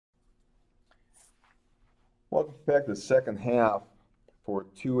Welcome back to the second half for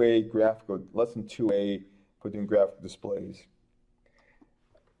 2A graphical, lesson 2A for doing graphical displays.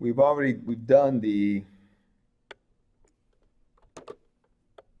 We've done the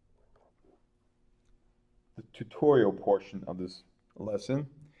tutorial portion of this lesson.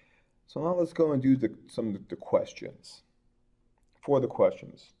 So now let's go and do some of the questions. For the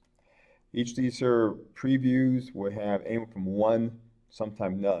questions. Each of these are previews. We'll have anywhere from 1,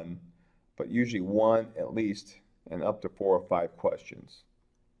 sometimes none, but usually 1 at least, and up to 4 or 5 questions.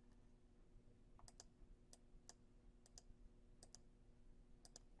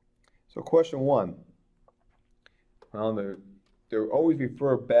 So question 1. Well, they'll always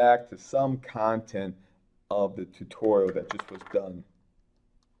refer back to some content of the tutorial that just was done.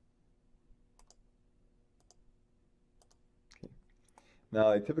 Okay.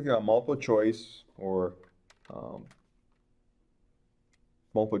 Now, they typically are multiple choice or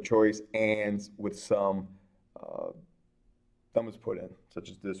multiple choice and with some thumbs put in, such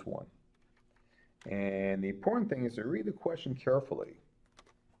as this one. And the important thing is to read the question carefully.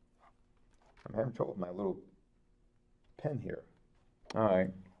 I'm having trouble with my little pen here. All right.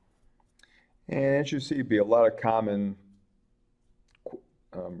 And as you see, it'd be a lot of common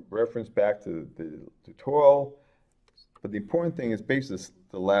reference back to the tutorial. But the important thing is basically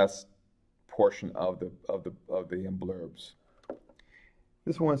the last portion of the blurbs.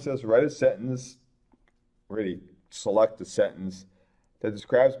 This one says, write a sentence, really select a sentence that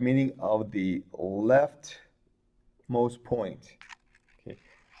describes meaning of the leftmost point. Okay.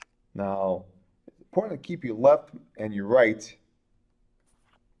 Now, it's important to keep your left and your right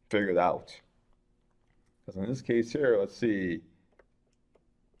figured out. Because in this case here, let's see,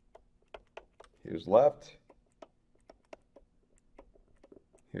 here's left,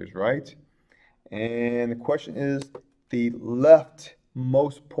 here's right, and the question is the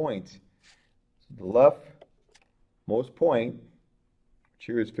leftmost point. So the leftmost point, which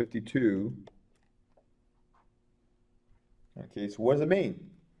here is 52. Okay, so what does it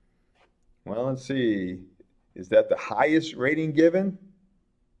mean? Well, let's see, is that the highest rating given?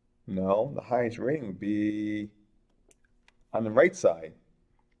 No, the highest rating would be on the right side.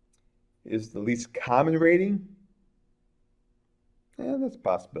 Is the least common rating? Yeah, that's a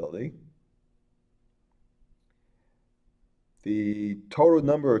possibility. The total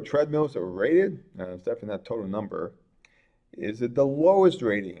number of treadmills that were rated? No, it's definitely not total number. Is it the lowest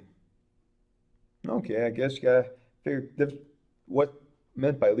rating? Okay, I guess you gotta figure what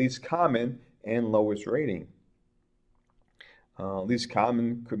meant by least common and lowest rating. Least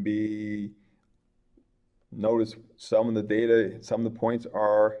common could be, notice some of the data, some of the points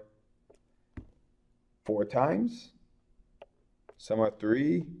are 4 times, some are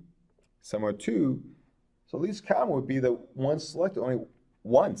 3, some are 2. So least common would be the one selected only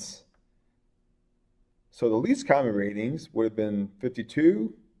once. So the least common ratings would have been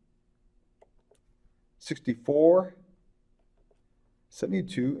 52, 64,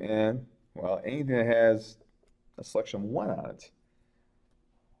 72, and, well, anything that has a selection of 1 on it.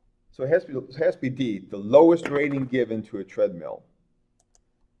 So it has to be D, the lowest rating given to a treadmill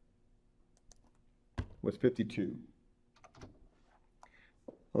was 52.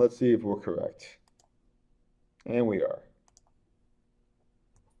 Let's see if we're correct. And we are.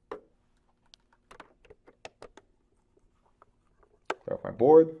 Start off my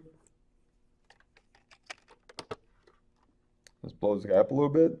board. Let's blow this guy up a little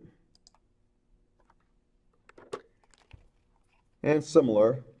bit. And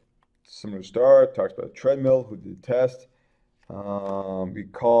similar start, talks about a treadmill, who did the test.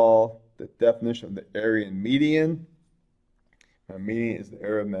 Recall the definition of the Arrhenius median. Now, median is the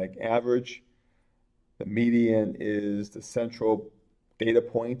arithmetic average. The median is the central data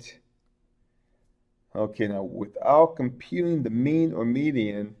point. Okay, now without computing the mean or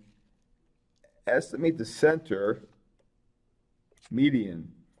median, estimate the center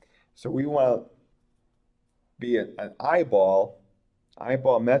median. So we want to be an eyeball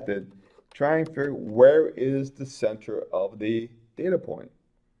method, trying to figure where is the center of the data point.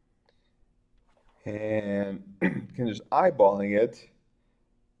 And just eyeballing it,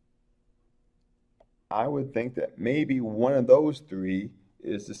 I would think that maybe one of those 3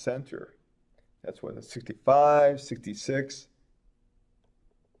 is the center. That's what, 65, 66,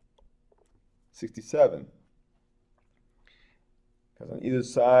 67. Because on either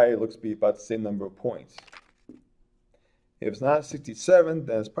side, it looks to be about the same number of points. If it's not 67,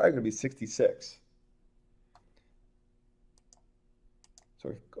 then it's probably going to be 66. So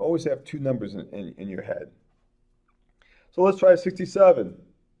you always have 2 numbers in your head. So let's try 67.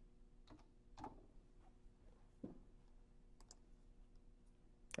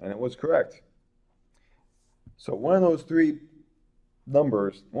 And it was correct. So one of those three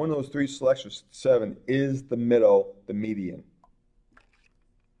numbers, one of those three selections, 7, is the middle, the median.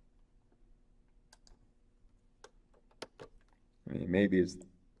 I mean, maybe it's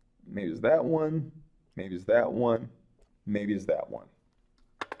that one, maybe it's that one, maybe it's that one.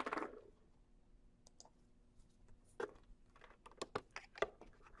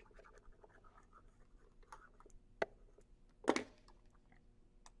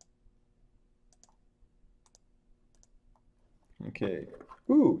 Okay.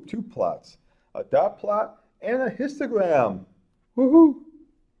 Ooh, 2 plots. A dot plot and a histogram. Woohoo!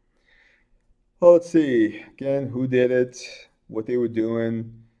 Well, let's see. Again, who did it, what they were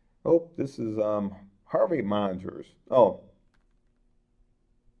doing. Oh, this is heart rate monitors. Oh,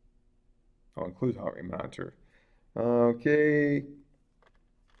 includes heart rate monitor. Okay.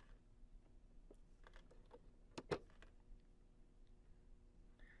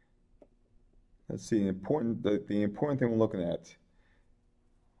 Let's see. The important thing we're looking at.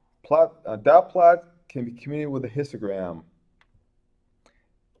 Dot plot can be communicated with a histogram.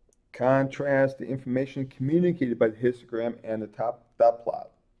 Contrast the information communicated by the histogram and the top dot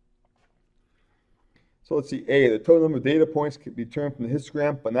plot. So let's see. A, the total number of data points can be determined from the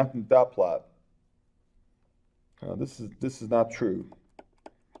histogram, but not from the dot plot. This is not true.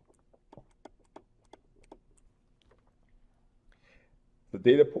 The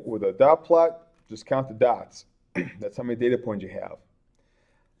data with a dot plot, just count the dots. That's how many data points you have.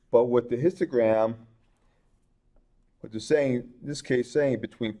 But with the histogram, what they're saying, in this case, saying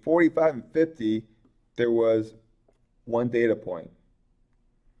between 45 and 50, there was one data point.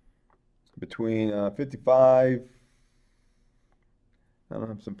 Between 55, I don't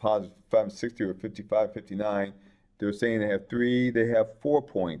know, some positive, 5 and 60 or 55, 59, they're saying they have 3, they have 4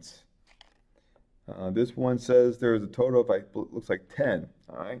 points. This one says there's a total of, looks like 10,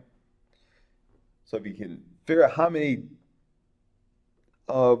 all right? So if you can figure out how many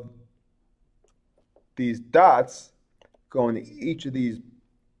of these dots go into each of these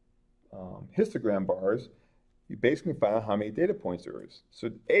histogram bars, you basically find out how many data points there is. So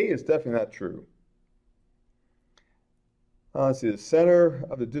A is definitely not true. Let's see, the center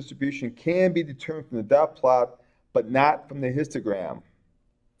of the distribution can be determined from the dot plot, but not from the histogram.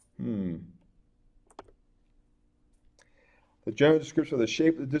 The general description of the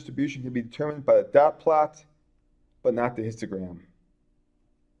shape of the distribution can be determined by the dot plot, but not the histogram.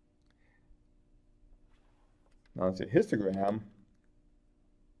 Now let's say histogram,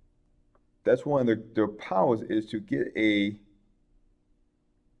 that's one of their powers, is to get a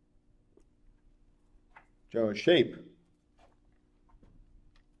general shape.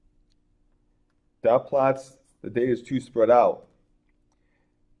 Dot plots, the data is too spread out.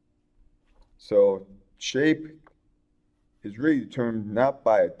 So shape is really determined not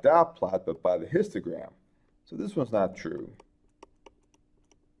by a dot plot, but by the histogram. So this one's not true.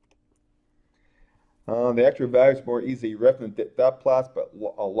 The actual value is more easily referenced in dot plots, but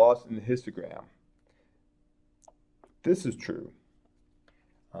are lost in the histogram. This is true.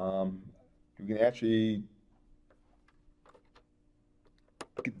 You can actually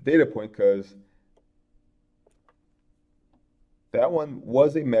get the data point because that one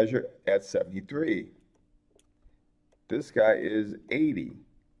was a measure at 73. This guy is 80.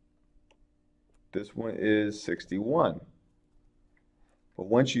 This one is 61. But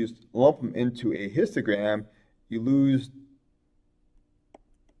once you lump them into a histogram, you lose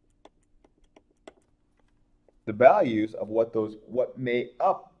the values of what made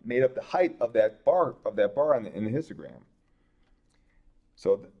up the height of that bar in the histogram.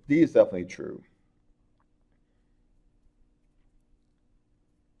 So D is definitely true.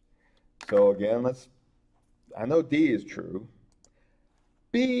 So again, I know D is true.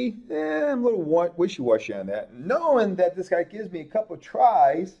 B, I'm a little wishy-washy on that. Knowing that this guy gives me a couple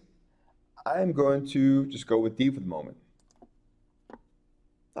tries, I'm going to just go with D for the moment.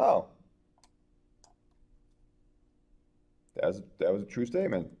 Oh. That was a true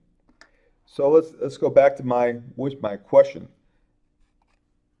statement. So let's go back to my question.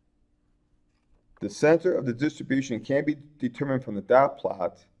 The center of the distribution can be determined from the dot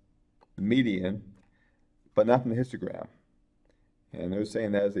plot, the median, but not from the histogram. And they're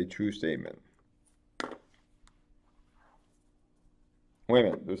saying that is a true statement. Wait a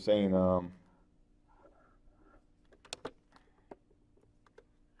minute, they're saying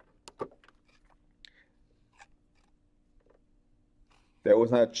that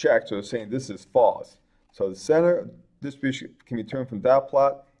was not checked, so they're saying this is false. So the center of distribution can be determined from dot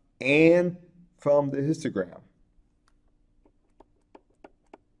plot and from the histogram.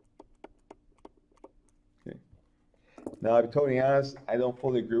 Okay. Now, to be totally honest, I don't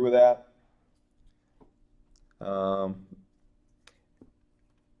fully agree with that.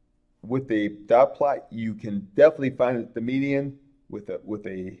 With a dot plot, you can definitely find the median. With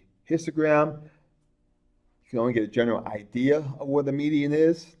a histogram, you can only get a general idea of where the median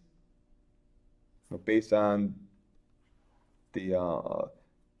is, based on the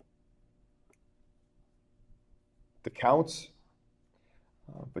counts,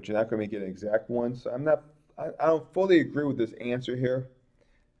 but you're not going to get an exact one. So I don't fully agree with this answer here.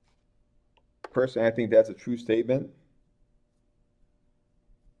 Personally, I think that's a true statement.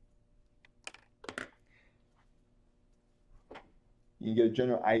 You can get a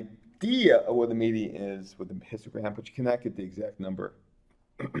general idea of what the median is with the histogram, but you cannot get the exact number.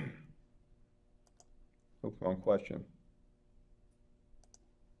 Oops, wrong question.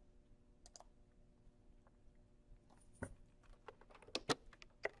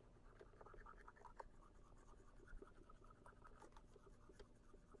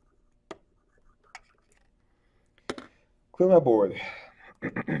 Clear my board.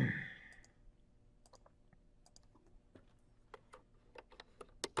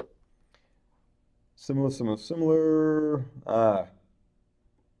 Similar.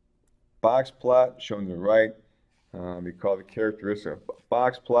 Box plot shown to the right. We call the characteristic of a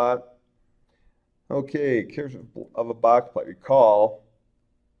box plot. Okay, characteristic of a box plot. Recall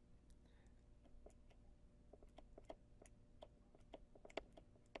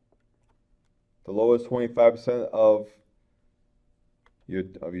the lowest 25% of your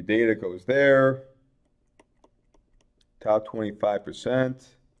data goes there. Top 25%.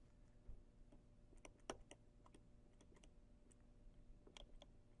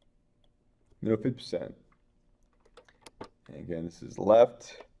 Middle 50%. And again, this is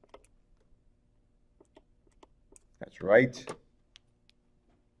left. That's right.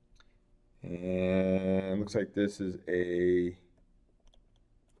 And looks like this is a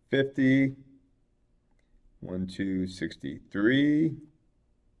 50, 1, 2, 63,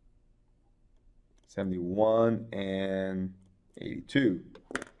 71, and 82.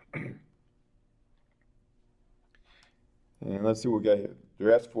 And let's see what we got here.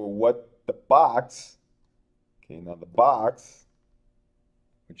 They're asking for what the box, okay, now the box,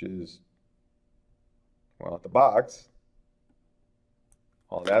 which is, well, the box,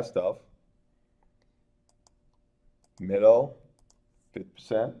 all that stuff, middle,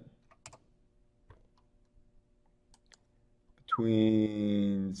 50%,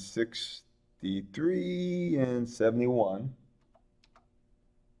 between 63 and 71.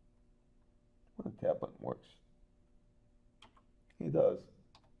 What if that button works? It does.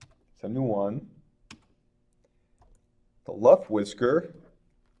 71. The left whisker,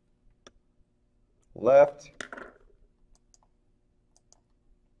 left,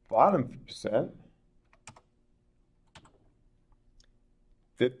 bottom 50%,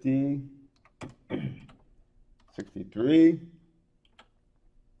 50, 63,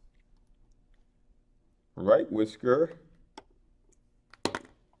 right whisker,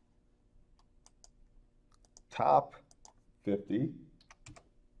 top 50,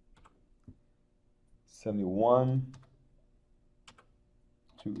 71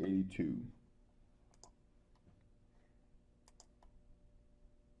 to 82.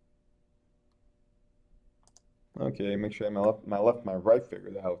 Okay, make sure I have my right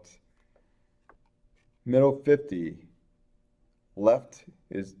figured out. Middle 50. Left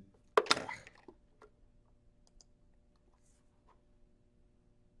is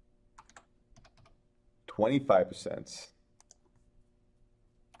 25%.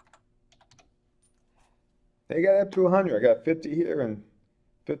 They got up to 100. I got 50 here, and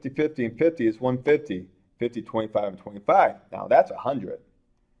 50, 50, and 50 is 150. 50, 25, and 25. Now that's 100.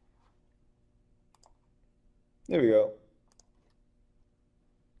 There we go.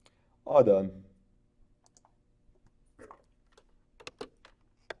 All done.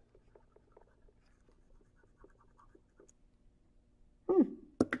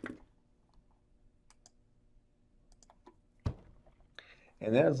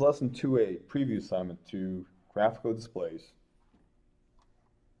 And that is lesson 2A, preview assignment to graphical displays.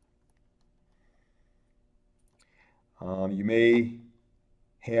 You may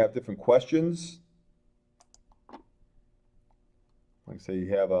have different questions. Like say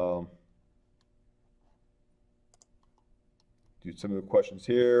you have do some of the questions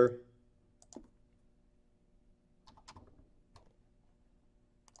here.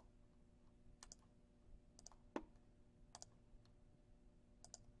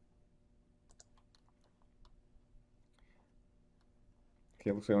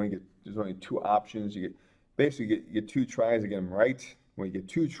 Okay, looks like there's only two options. You get two tries to get them right. When you get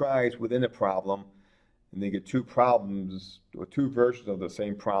two tries within a problem, and then get two problems or two versions of the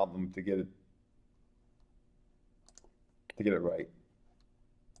same problem to get it to get it right.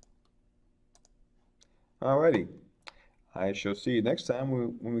 Alrighty. I shall see you next time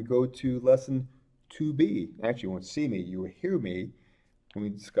when we go to lesson 2B. Actually, you won't see me, you will hear me when we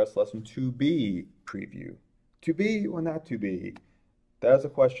discuss lesson 2B preview. 2B or not 2B? That is a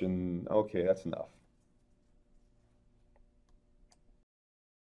question. Okay, that's enough.